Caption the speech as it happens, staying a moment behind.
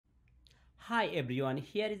Hi everyone,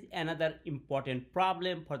 here is another important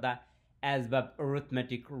problem for the Asvab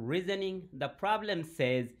arithmetic reasoning. The problem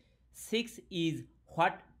says 6 is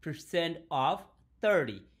what percent of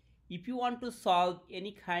 30? If you want to solve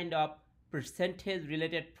any kind of percentage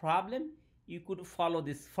related problem, you could follow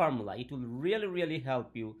this formula. It will really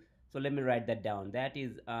help you. So let me write that down. That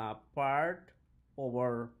is part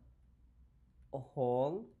over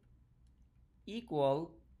whole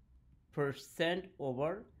equal percent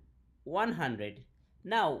over 100.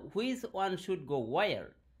 Now which one should go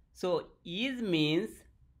where? So is means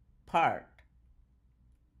part,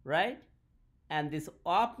 right? And this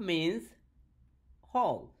of means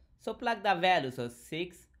whole. So plug the value. So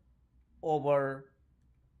 6 over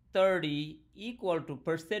 30 equal to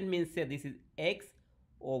percent means say this is x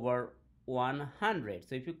over 100.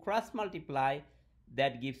 So if you cross multiply,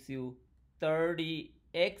 that gives you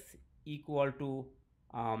 30x equal to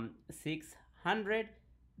 600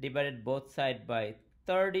 divided both side by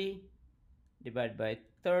 30 divided by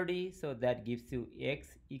 30, so that gives you x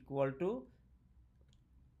equal to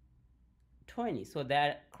 20. So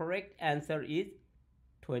that correct answer is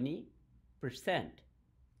 20%.